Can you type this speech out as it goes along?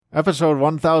Episode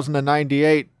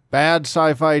 1098, Bad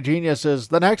Sci-Fi Geniuses,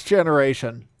 The Next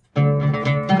Generation.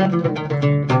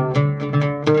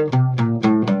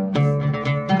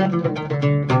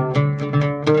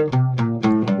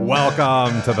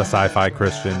 Welcome to the Sci-Fi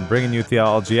Christian, bringing you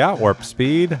theology at warp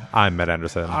speed. I'm Matt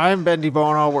Anderson. I'm Ben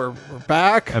DiBono. We're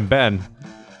back. And Ben,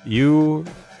 you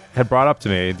had brought up to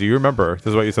me, do you remember, this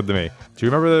is what you said to me, do you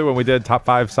remember when we did Top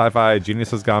 5 Sci-Fi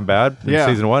Geniuses Gone Bad in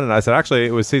Season 1? And I said, actually,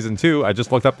 it was Season 2. I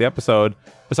just looked up the episode.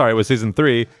 Sorry, it was Season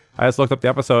 3. I just looked up the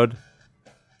episode.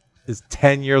 It's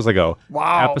 10 years ago.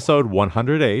 Wow. Episode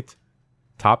 108,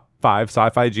 Top 5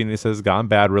 Sci-Fi Geniuses Gone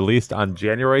Bad, released on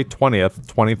January 20th,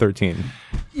 2013.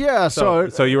 Yeah,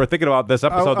 so you were thinking about this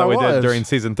episode that we did during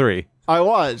Season 3. I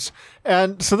was.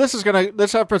 And so this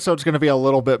episode's gonna be a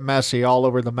little bit messy all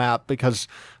over the map because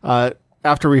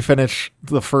after we finish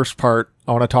the first part,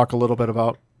 I want to talk a little bit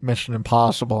about Mission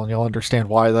Impossible, and you'll understand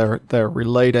why they're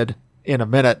related in a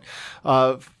minute.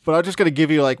 But I'm just gonna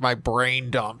give you like my brain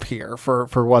dump here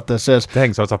for what this is.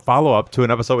 Dang, so it's a follow-up to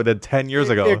an episode we did 10 years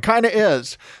ago. It kind of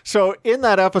is. So in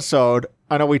that episode,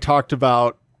 I know we talked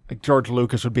about George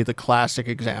Lucas would be the classic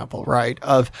example, right,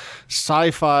 of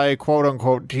sci-fi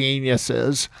quote-unquote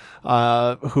geniuses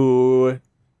who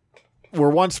were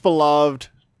once beloved,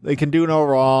 they can do no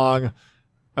wrong,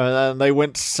 and then they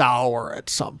went sour at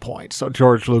some point. So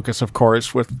George Lucas, of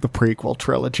course, with the prequel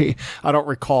trilogy. I don't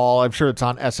recall, I'm sure it's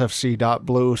on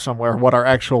sfc.blue somewhere, what our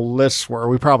actual lists were.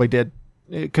 We probably did,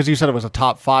 because you said it was a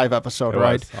top 5 episode,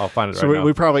 right? I'll find it right now. So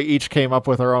we probably each came up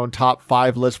with our own top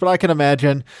 5 lists, but I can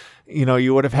imagine,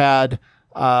 you would have had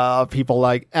people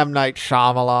like M. Night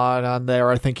Shyamalan on there.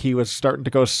 I think he was starting to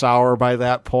go sour by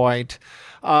that point.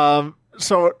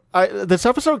 So this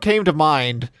episode came to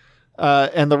mind,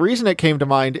 and the reason it came to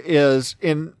mind is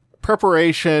in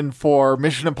preparation for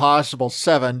Mission Impossible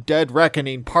 7, Dead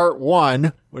Reckoning Part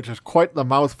 1, which is quite the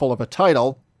mouthful of a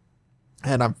title,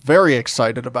 and I'm very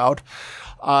excited about.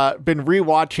 Been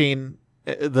rewatching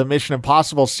the Mission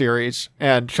Impossible series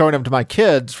and showing them to my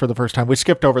kids for the first time. We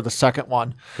skipped over the second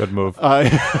one. Good move.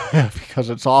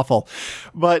 Because it's awful.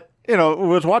 But,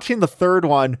 was watching the third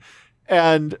one,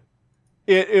 and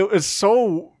it was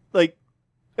so, like,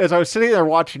 as I was sitting there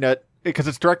watching it, because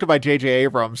it's directed by J.J.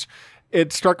 Abrams,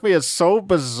 it struck me as so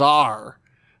bizarre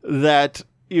that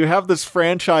you have this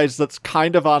franchise that's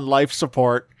kind of on life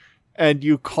support, and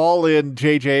you call in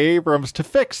J.J. Abrams to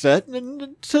fix it,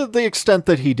 and to the extent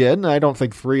that he did, and I don't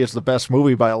think 3 is the best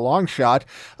movie by a long shot,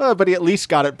 but he at least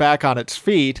got it back on its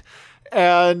feet.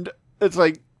 And it's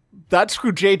like, that's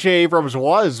who J.J. Abrams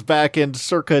was back in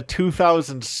circa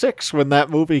 2006 when that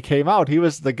movie came out. He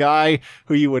was the guy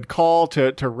who you would call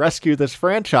to rescue this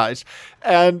franchise.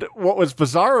 And what was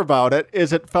bizarre about it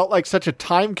is it felt like such a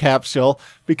time capsule,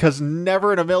 because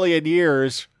never in a million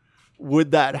years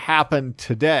would that happen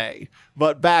today.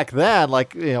 But back then,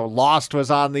 Lost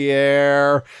was on the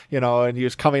air, and he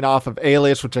was coming off of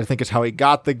Alias, which I think is how he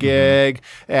got the gig,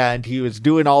 and he was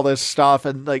doing all this stuff,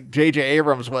 and J.J.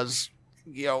 Abrams was,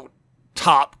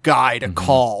 top guy to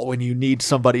call when you need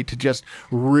somebody to just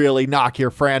really knock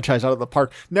your franchise out of the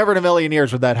park. Never in a million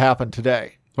years would that happen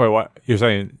today. Wait, what? You're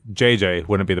saying JJ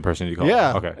wouldn't be the person you call?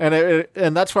 Yeah. Okay.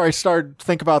 And that's where I started to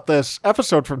think about this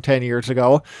episode from 10 years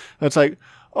ago. It's like,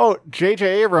 oh,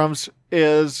 J.J. Abrams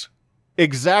is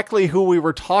exactly who we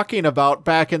were talking about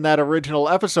back in that original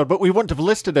episode, but we wouldn't have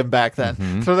listed him back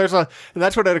then. So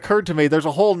that's what it occurred to me. There's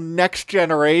a whole next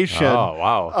generation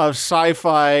of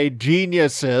sci-fi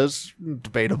geniuses,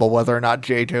 debatable whether or not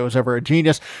J.J. was ever a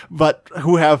genius, but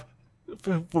who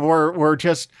were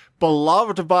just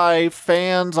beloved by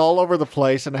fans all over the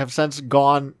place and have since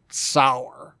gone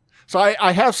sour. So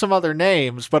I have some other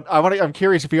names, but I'm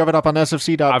curious if you have it up on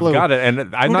sfc.blue. I've got it.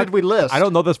 And who did we list? I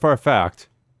don't know this for a fact,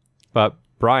 but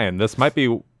Brian, this might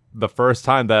be the first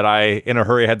time that I, in a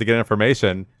hurry, had to get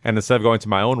information, and instead of going to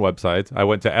my own website, I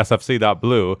went to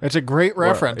sfc.blue. It's a great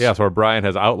reference. Where Brian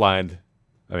has outlined,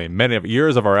 many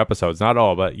years of our episodes, not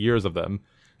all, but years of them.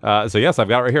 So yes, I've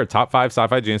got right here, top 5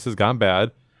 sci-fi geniuses gone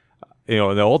bad. In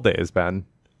the old days, Ben.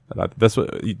 This was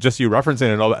just you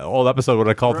referencing an old episode would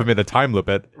have called for me to time loop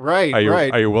it. Right.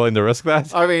 Are you willing to risk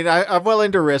that? I'm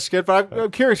willing to risk it, but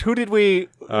I'm curious. Who did we?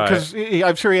 Because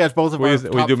I'm sure he has both of our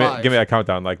top 5. Give me a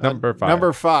countdown. Number 5.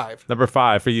 Number 5. Number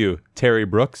 5 for you, Terry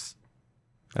Brooks.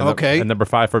 And number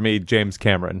 5 for me, James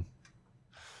Cameron.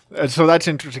 And so that's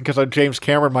interesting because James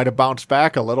Cameron might have bounced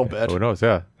back a little bit. Who knows?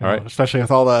 Yeah. All right. Especially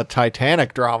with all the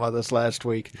Titanic drama this last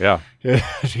week. Yeah.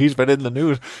 He's been in the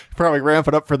news. Probably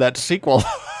ramping up for that sequel.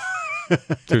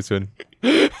 Too soon.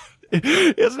 Isn't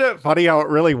it funny how it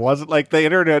really wasn't like the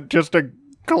internet just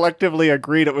collectively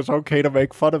agreed it was okay to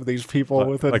make fun of these people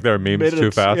within like their memes minutes.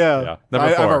 too fast. Yeah. Number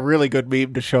I 4. have a really good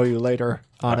meme to show you later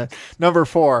on it. Number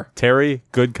 4. Terry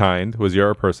Goodkind was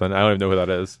your person. I don't even know who that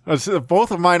is.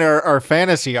 Both of mine are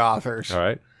fantasy authors. All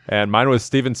right. And mine was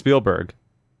Steven Spielberg.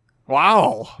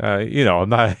 Wow. I'm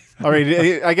not. I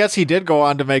mean, I guess he did go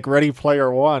on to make Ready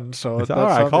Player One. So that's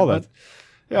I called it.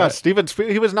 Yeah, Steven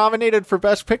he was nominated for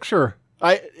Best Picture.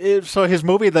 So his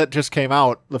movie that just came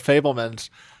out, The Fabelmans,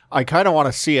 I kind of want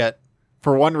to see it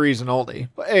for one reason only.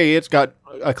 A, it's got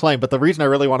acclaim, but the reason I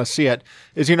really want to see it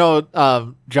is,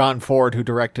 John Ford, who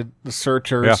directed The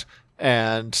Searchers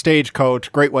and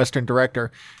Stagecoach, great Western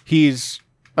director. He's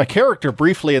a character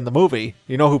briefly in the movie.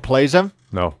 You know who plays him?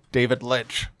 No. David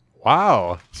Lynch.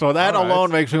 Wow. So that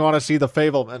alone makes me want to see The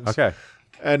Fabelmans. Okay.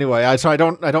 Anyway, I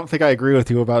don't think I agree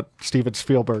with you about Steven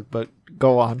Spielberg, but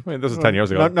go on. I mean, this is 10 years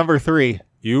ago. Number 3.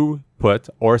 You put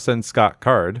Orson Scott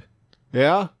Card.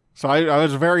 Yeah. So I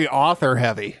was very author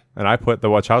heavy. And I put the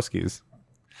Wachowskis.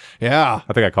 Yeah.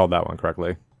 I think I called that one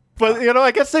correctly. But,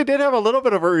 I guess they did have a little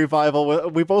bit of a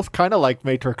revival. We both kind of liked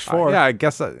Matrix 4. Yeah, I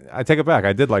guess I take it back.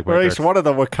 I did like Or at Matrix. least one of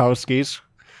the Wachowskis.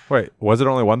 Wait, was it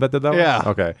only one that did that Yeah. one?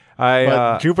 Okay.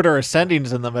 But Jupiter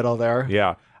Ascending's in the middle there.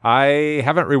 Yeah. I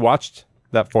haven't rewatched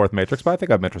that 4th Matrix, but I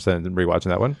think I'm interested in rewatching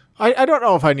that one. I don't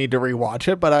know if I need to rewatch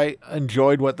it, but I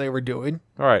enjoyed what they were doing.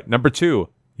 All right. Number 2,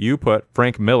 you put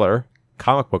Frank Miller,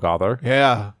 comic book author.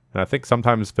 Yeah. And I think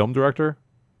sometimes film director.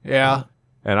 Yeah.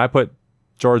 And I put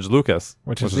George Lucas,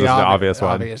 Which is the obvious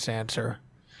one. Obvious answer.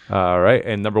 All right.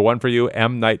 And number 1 for you,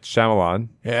 M. Night Shyamalan.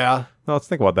 Yeah. Now, let's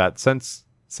think about that.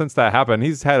 Since that happened,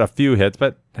 he's had a few hits,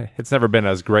 but it's never been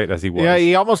as great as he was. Yeah,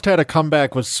 he almost had a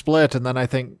comeback with Split, and then I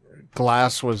think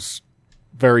Glass was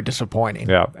very disappointing.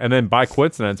 Yeah. And then by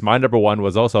coincidence, my number 1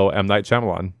 was also M. Night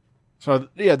Shyamalan. So,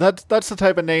 yeah, that's the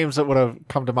type of names that would have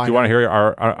come to mind. Do you want to hear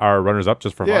our runners-up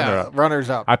just for fun? Yeah,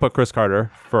 runners-up. I put Chris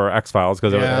Carter for X-Files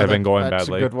because it had been going that's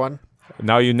badly. That's a good one.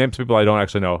 Now you named some people I don't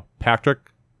actually know. Patrick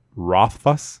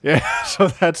Rothfuss? Yeah, so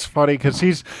that's funny because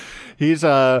he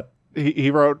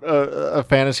wrote a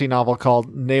fantasy novel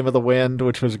called Name of the Wind,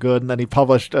 which was good, and then he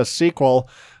published a sequel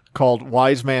called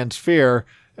Wise Man's Fear,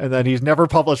 and then he's never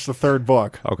published the 3rd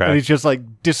book. Okay. And he's just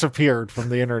disappeared from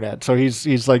the internet. So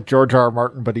he's like George R. R.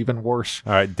 Martin, but even worse.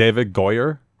 All right, David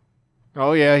Goyer.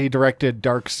 Oh yeah, he directed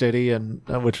Dark City, and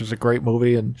which was a great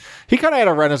movie, and he kind of had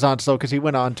a renaissance though because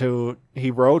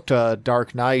he wrote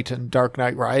Dark Knight and Dark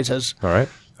Knight Rises. All right,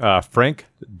 Frank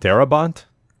Darabont.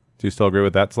 Do you still agree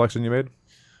with that selection you made?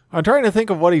 I'm trying to think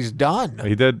of what he's done.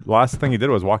 Last thing he did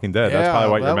was Walking Dead. That's probably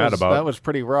what you're mad about. That was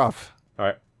pretty rough. All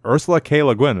right, Ursula K.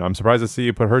 Le Guin. I'm surprised to see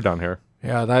you put her down here.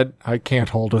 Yeah, that I can't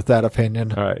hold with that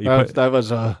opinion. All right, that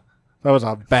was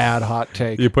a bad hot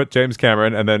take. You put James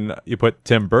Cameron, and then you put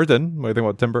Tim Burton. What do you think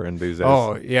about Tim Burton these days?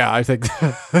 Oh yeah, I think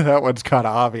that one's kind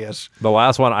of obvious. The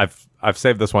last one, I've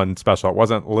saved this one special. It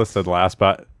wasn't listed last,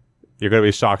 but you're going to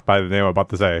be shocked by the name I'm about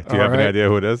to say. Do you have any idea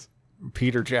who it is?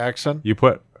 Peter Jackson. You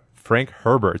put Frank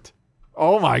Herbert.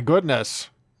 Oh my goodness.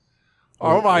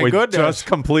 Oh my goodness. We just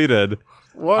completed.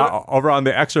 What? Over on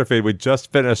the extra feed, we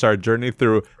just finished our journey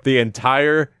through the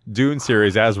entire Dune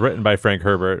series as written by Frank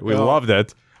Herbert. We loved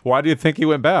it. Why do you think he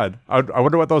went bad? I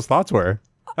wonder what those thoughts were.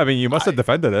 I mean, you must have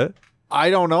defended it.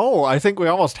 I don't know. I think we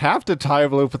almost have to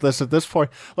time loop with this at this point.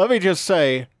 Let me just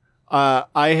say,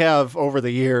 I have over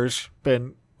the years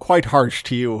been quite harsh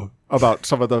to you about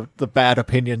some of the bad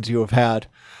opinions you have had.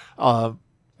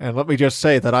 And let me just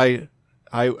say that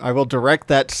I will direct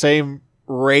that same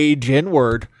rage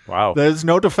inward. Wow. There's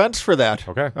no defense for that.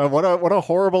 Okay. What a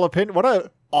horrible opinion. What a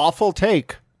awful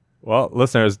take. Well,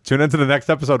 listeners, tune into the next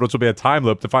episode, which will be a time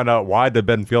loop to find out why did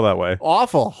Ben feel that way.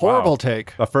 Awful. Horrible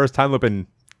take. The first time loop in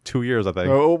 2 years, I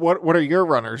think. What are your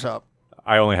runners up?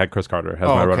 I only had Chris Carter as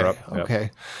my runner up. Okay.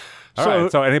 Yep. All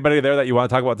right. So anybody there that you want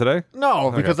to talk about today? No,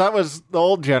 because that was the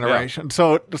old generation.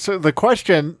 Yeah. So the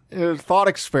question is thought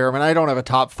experiment. I don't have a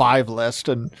top 5 list,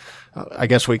 and I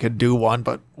guess we could do one,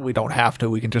 but we don't have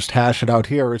to. We can just hash it out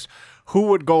here. Is who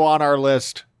would go on our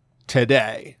list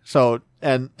today? So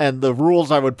and the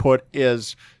rules I would put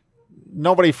is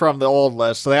nobody from the old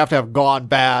list. So they have to have gone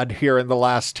bad here in the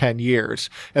last 10 years.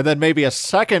 And then maybe a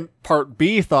second part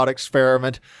B thought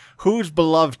experiment. Who's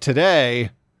beloved today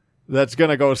that's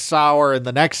going to go sour in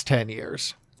the next 10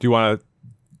 years? Do you want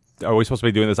to, are we supposed to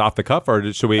be doing this off the cuff,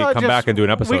 or should we come back and do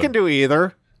an episode? We can do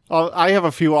either. I have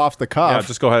a few off the cuff. Yeah,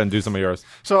 just go ahead and do some of yours.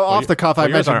 So off the cuff, I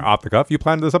yours mentioned... aren't off the cuff. You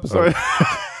planned this episode.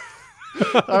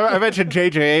 I mentioned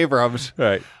J.J. Abrams.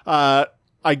 Right.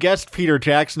 I guessed Peter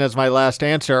Jackson as my last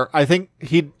answer. I think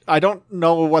I don't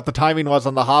know what the timing was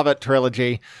on the Hobbit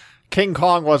trilogy. King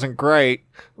Kong wasn't great,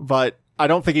 but I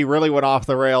don't think he really went off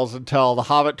the rails until the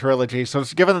Hobbit trilogy. So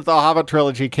given that the Hobbit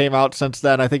trilogy came out since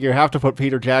then, I think you have to put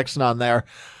Peter Jackson on there.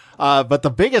 But the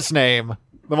biggest name,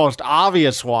 the most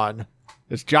obvious one,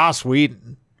 is Joss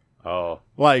Whedon. Oh.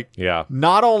 Yeah.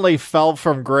 Not only fell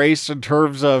from grace in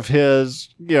terms of his,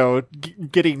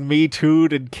 getting Me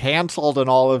Too'd and canceled and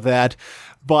all of that,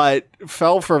 but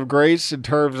fell from grace in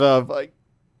terms of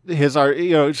his,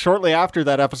 shortly after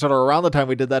that episode, or around the time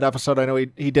we did that episode, I know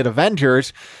he did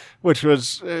Avengers, which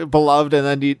was beloved, and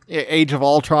then Age of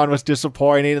Ultron was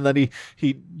disappointing, and then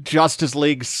he Justice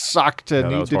League sucked,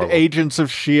 and he did horrible. Agents of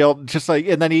S.H.I.E.L.D.,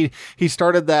 and then he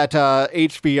started that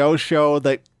HBO show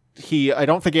that I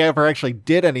don't think he ever actually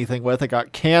did anything with. It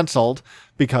got canceled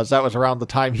because that was around the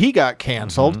time he got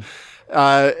canceled.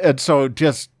 Mm-hmm. And so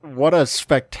just what a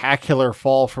spectacular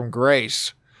fall from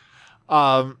grace.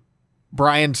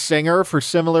 Bryan Singer, for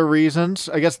similar reasons.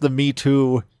 I guess the Me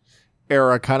Too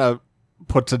era kind of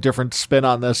puts a different spin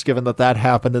on this, given that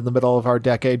happened in the middle of our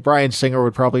decade. Bryan Singer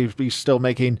would probably be still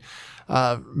making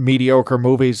mediocre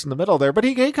movies in the middle there, but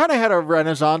he kind of had a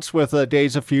renaissance with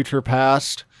Days of Future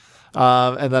Past.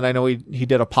 And then I know he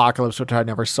did Apocalypse, which I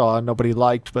never saw and nobody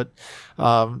liked, but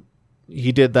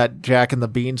he did that Jack and the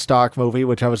Beanstalk movie,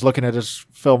 which I was looking at his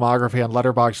filmography on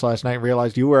Letterboxd last night and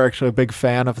realized you were actually a big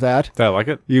fan of that. Did I like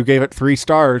it? You gave it 3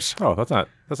 stars. Oh, that's not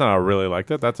how I really liked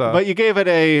it. But you gave it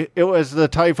it was the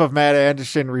type of Matt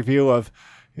Anderson review of,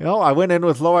 I went in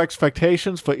with low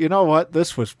expectations, but you know what?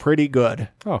 This was pretty good.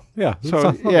 Oh, yeah.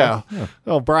 So, yeah.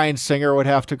 Well, Bryan Singer would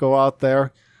have to go out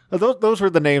there. Those were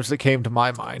the names that came to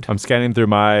my mind. I'm scanning through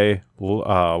my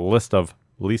list of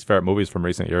least favorite movies from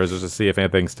recent years just to see if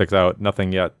anything sticks out.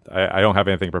 Nothing yet. I don't have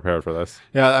anything prepared for this.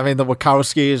 Yeah, I mean, the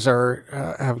Wachowskis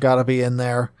have got to be in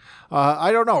there.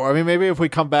 I don't know. I mean, maybe if we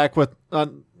come back with,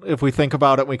 if we think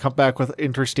about it, we come back with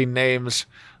interesting names.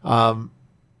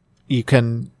 We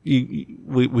can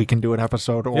do an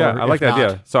episode. Or yeah, I like the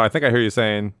idea. So I think I hear you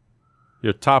saying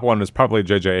your top one is probably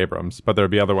J.J. Abrams, but there'd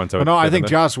be other ones. No, I think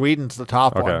Joss Whedon's the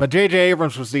top one, but J.J.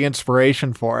 Abrams was the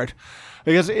inspiration for it.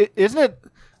 Because isn't it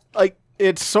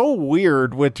it's so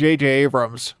weird with J.J.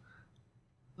 Abrams,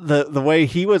 the way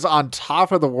he was on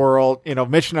top of the world.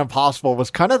 Mission Impossible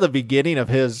was kind of the beginning of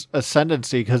his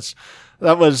ascendancy, because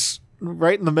that was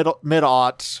right in the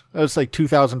mid-aughts. It was like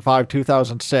 2005,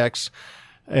 2006.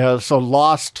 So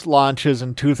Lost launches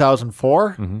in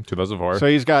 2004. 2004. So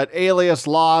he's got Alias,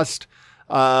 Lost,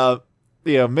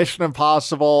 Mission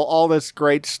Impossible, all this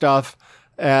great stuff.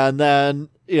 And then,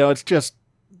 it's just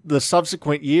the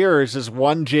subsequent years is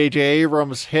one J.J.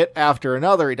 Abrams hit after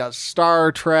another. He does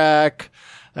Star Trek,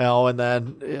 and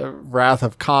then Wrath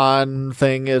of Khan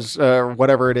thing is,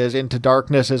 whatever it is, Into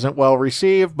Darkness isn't well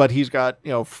received, but he's got,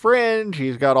 Fringe,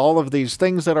 he's got all of these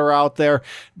things that are out there.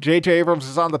 J.J. Abrams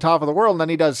is on the top of the world, and then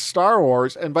he does Star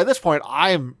Wars, and by this point,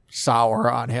 I'm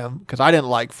sour on him, because I didn't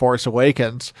like Force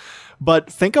Awakens,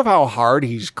 but think of how hard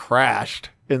he's crashed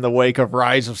in the wake of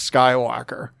Rise of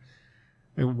Skywalker.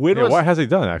 What has he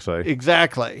done, actually?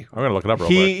 Exactly. I'm going to look it up real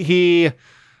quick.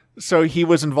 So he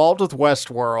was involved with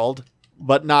Westworld,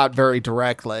 but not very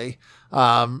directly.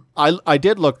 I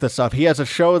did look this up. He has a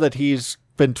show that he's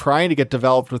been trying to get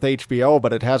developed with HBO,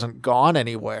 but it hasn't gone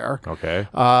anywhere. Okay.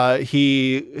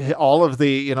 All of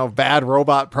the, bad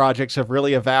robot projects have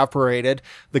really evaporated.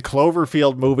 The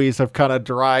Cloverfield movies have kind of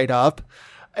dried up.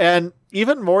 And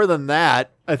even more than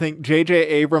that, I think J.J.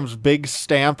 Abrams' big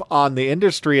stamp on the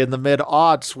industry in the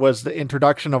mid-aughts was the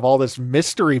introduction of all this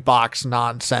mystery box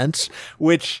nonsense,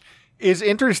 which is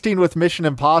interesting with Mission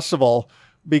Impossible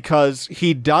because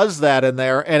he does that in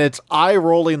there, and it's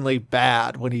eye-rollingly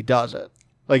bad when he does it.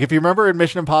 Like, if you remember in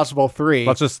Mission Impossible 3...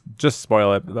 Let's just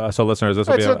spoil it. So listeners, this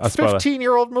will be a spoiler. It's a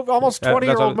 15-year-old movie, almost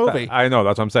 20-year-old movie. I know,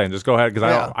 that's what I'm saying. Just go ahead,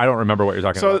 because I don't remember what you're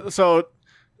talking about. So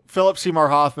Philip Seymour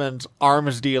Hoffman's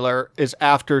arms dealer is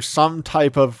after some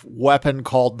type of weapon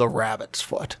called the Rabbit's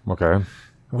Foot. Okay.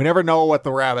 We never know what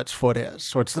the Rabbit's Foot is.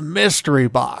 So it's the mystery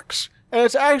box. And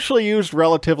it's actually used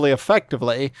relatively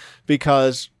effectively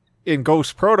because in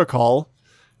Ghost Protocol,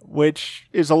 which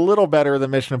is a little better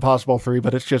than Mission Impossible 3,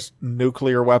 but it's just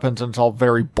nuclear weapons and it's all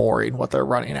very boring what they're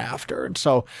running after. And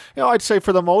so, I'd say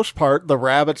for the most part, the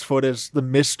Rabbit's Foot is the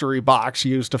mystery box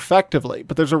used effectively.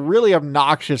 But there's a really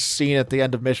obnoxious scene at the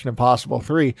end of Mission Impossible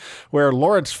 3 where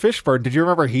Lawrence Fishburne, did you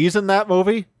remember he's in that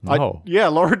movie? No.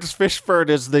 Lawrence Fishburne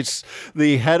is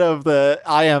the head of the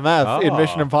IMF in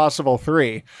Mission Impossible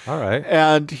 3. All right.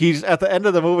 And he's at the end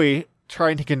of the movie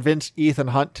trying to convince Ethan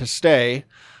Hunt to stay,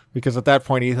 because at that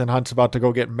point, Ethan Hunt's about to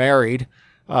go get married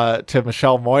to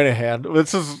Michelle Moynihan.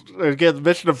 This is, again,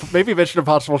 maybe Mission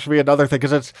Impossible should be another thing,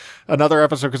 because it's another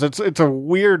episode, because it's a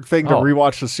weird thing to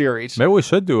rewatch the series. Maybe we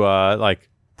should do,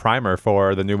 primer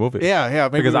for the new movie. Yeah.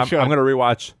 Maybe because I'm going to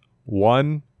rewatch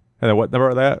 1. And then what number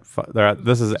are they at?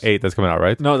 This is 8 that's coming out,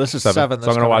 right? No, this is 7. So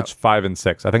I'm going to watch 5 and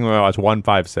 6. I think I'm going to watch 1,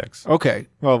 5, 6. Okay.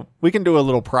 Well, we can do a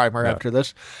little primer after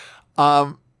this.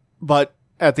 But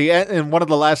at the end, in one of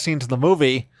the last scenes of the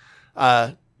movie,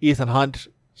 Ethan Hunt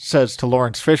says to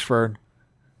Lawrence Fishburne,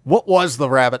 "What was the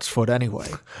rabbit's foot anyway?"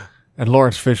 And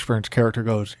Lawrence Fishburne's character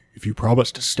goes, "If you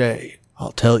promise to stay,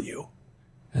 I'll tell you."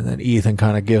 And then Ethan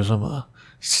kind of gives him a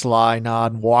sly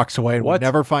nod and walks away, and we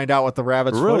never find out what the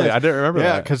rabbit's foot is. Really? I didn't remember that.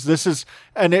 Yeah, because this is,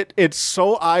 and it's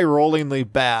so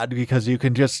eye-rollingly bad because you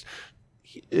can just,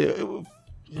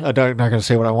 I'm not going to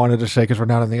say what I wanted to say because we're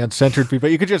not in the uncensored feed,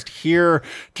 but you could just hear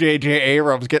J.J.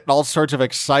 Abrams getting all sorts of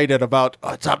excited about,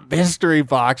 it's a mystery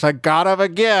box. I got him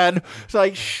again. It's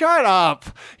like, shut up.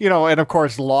 And of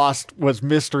course, Lost was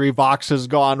mystery boxes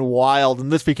gone wild.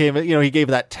 And this became, he gave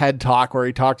that TED talk where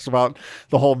he talks about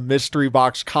the whole mystery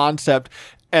box concept.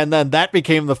 And then that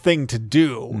became the thing to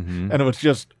do. Mm-hmm. And it was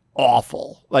just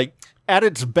awful. Like, at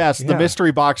its best, the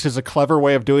mystery box is a clever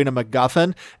way of doing a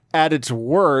MacGuffin. At its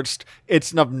worst,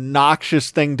 it's an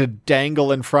obnoxious thing to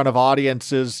dangle in front of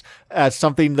audiences as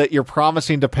something that you're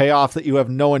promising to pay off that you have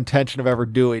no intention of ever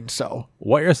doing so.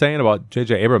 What you're saying about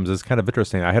J.J. Abrams is kind of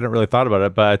interesting. I hadn't really thought about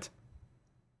it, but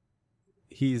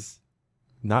he's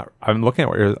not. I'm looking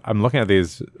at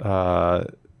these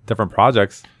different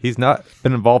projects. He's not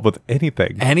been involved with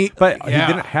anything. But he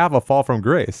didn't have a fall from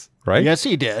grace, right? Yes,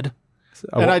 he did.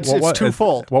 And it's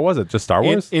twofold. What was it? Just Star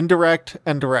Wars? Indirect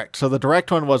and direct. So the direct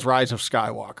one was Rise of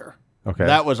Skywalker. Okay.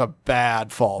 That was a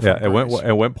bad fall from grace.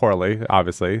 It went poorly,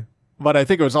 obviously. But I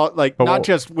think it was all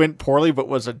just went poorly, but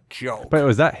was a joke. But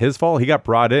was that his fault? He got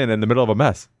brought in the middle of a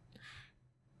mess.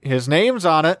 His name's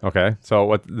on it. Okay.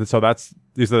 So that's,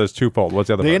 you said there's twofold. What's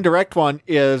the other one? The indirect one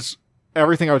is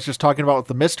everything I was just talking about with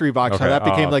the mystery box, how that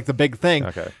became the big thing.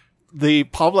 Okay. The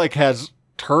public has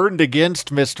turned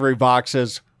against mystery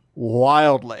boxes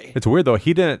wildly. It's weird though.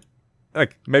 He didn't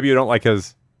maybe you don't like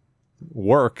his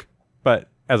work, but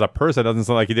as a person, it doesn't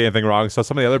sound like he did anything wrong. So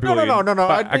some of the other people, no.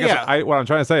 I guess what I'm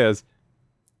trying to say is,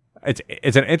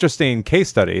 it's an interesting case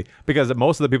study because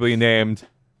most of the people you named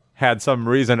had some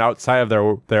reason outside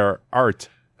of their art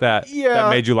that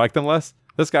made you like them less.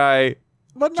 This guy,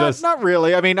 but not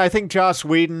really. I mean, I think Joss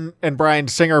Whedon and Bryan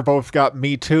Singer both got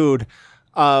Me Too'd.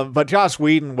 But Joss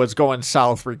Whedon was going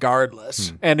south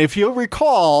regardless. And if you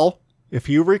recall,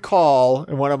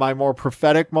 in one of my more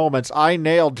prophetic moments, I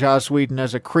nailed Joss Whedon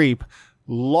as a creep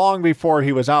long before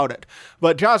he was outed.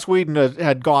 But Joss Whedon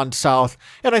had gone south.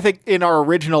 And I think in our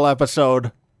original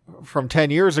episode from 10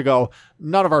 years ago,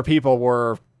 none of our people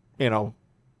were,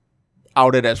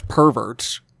 outed as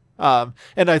perverts. And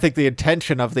I think the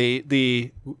intention of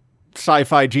the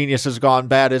Sci-Fi Genius Has Gone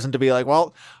Bad isn't to be like,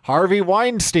 well, Harvey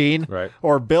Weinstein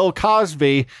or Bill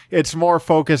Cosby. It's more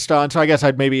focused on, so I guess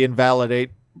I'd maybe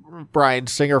invalidate Bryan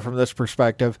Singer from this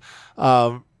perspective.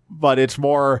 But it's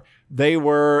more,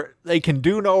 they can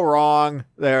do no wrong.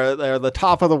 They're the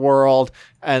top of the world,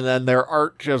 and then their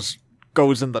art just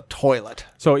goes in the toilet.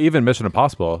 So even Mission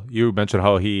Impossible, you mentioned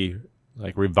how he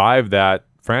revived that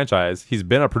franchise. He's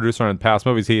been a producer on past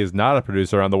movies. He is not a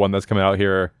producer on the one that's coming out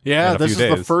here. Yeah, in a few this is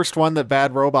days. the first one that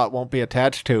Bad Robot won't be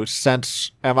attached to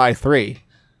since MI3.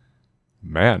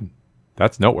 Man,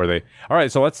 that's noteworthy. All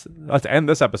right, so let's end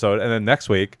this episode, and then next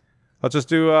week let's just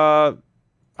do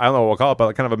I don't know what we'll call it,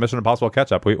 but kind of a Mission Impossible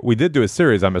catch up. We did do a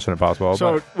series on Mission Impossible.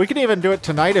 So we can even do it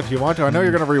tonight if you want to. I know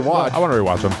you're going to rewatch. Well, I want to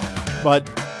rewatch them. But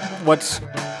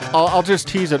I'll just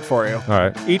tease it for you. All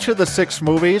right. Each of the 6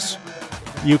 movies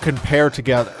you can pair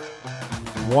together.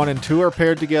 1 and 2 are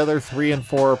paired together. 3 and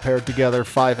 4 are paired together.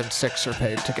 5 and 6 are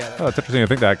paired together. Oh, it's interesting to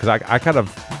think that because I kind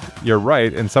of, you're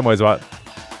right in some ways about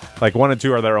 1 and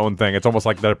 2 are their own thing. It's almost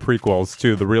like the prequels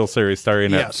to the real series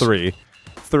starting at 3.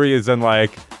 3 is in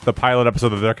the pilot episode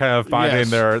that they're kind of finding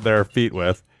their feet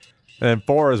with. And then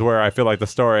 4 is where I feel like the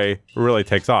story really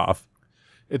takes off.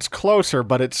 It's closer,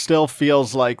 but it still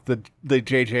feels like the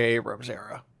J.J. Abrams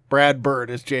era. Brad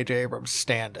Bird is J.J. Abrams'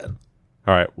 stand-in.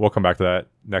 All right, we'll come back to that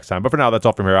next time. But for now, that's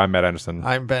all from here. I'm Matt Anderson.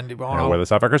 I'm Ben DeBono. And we're the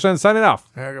Sci-Fi Christians signing off.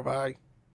 Goodbye.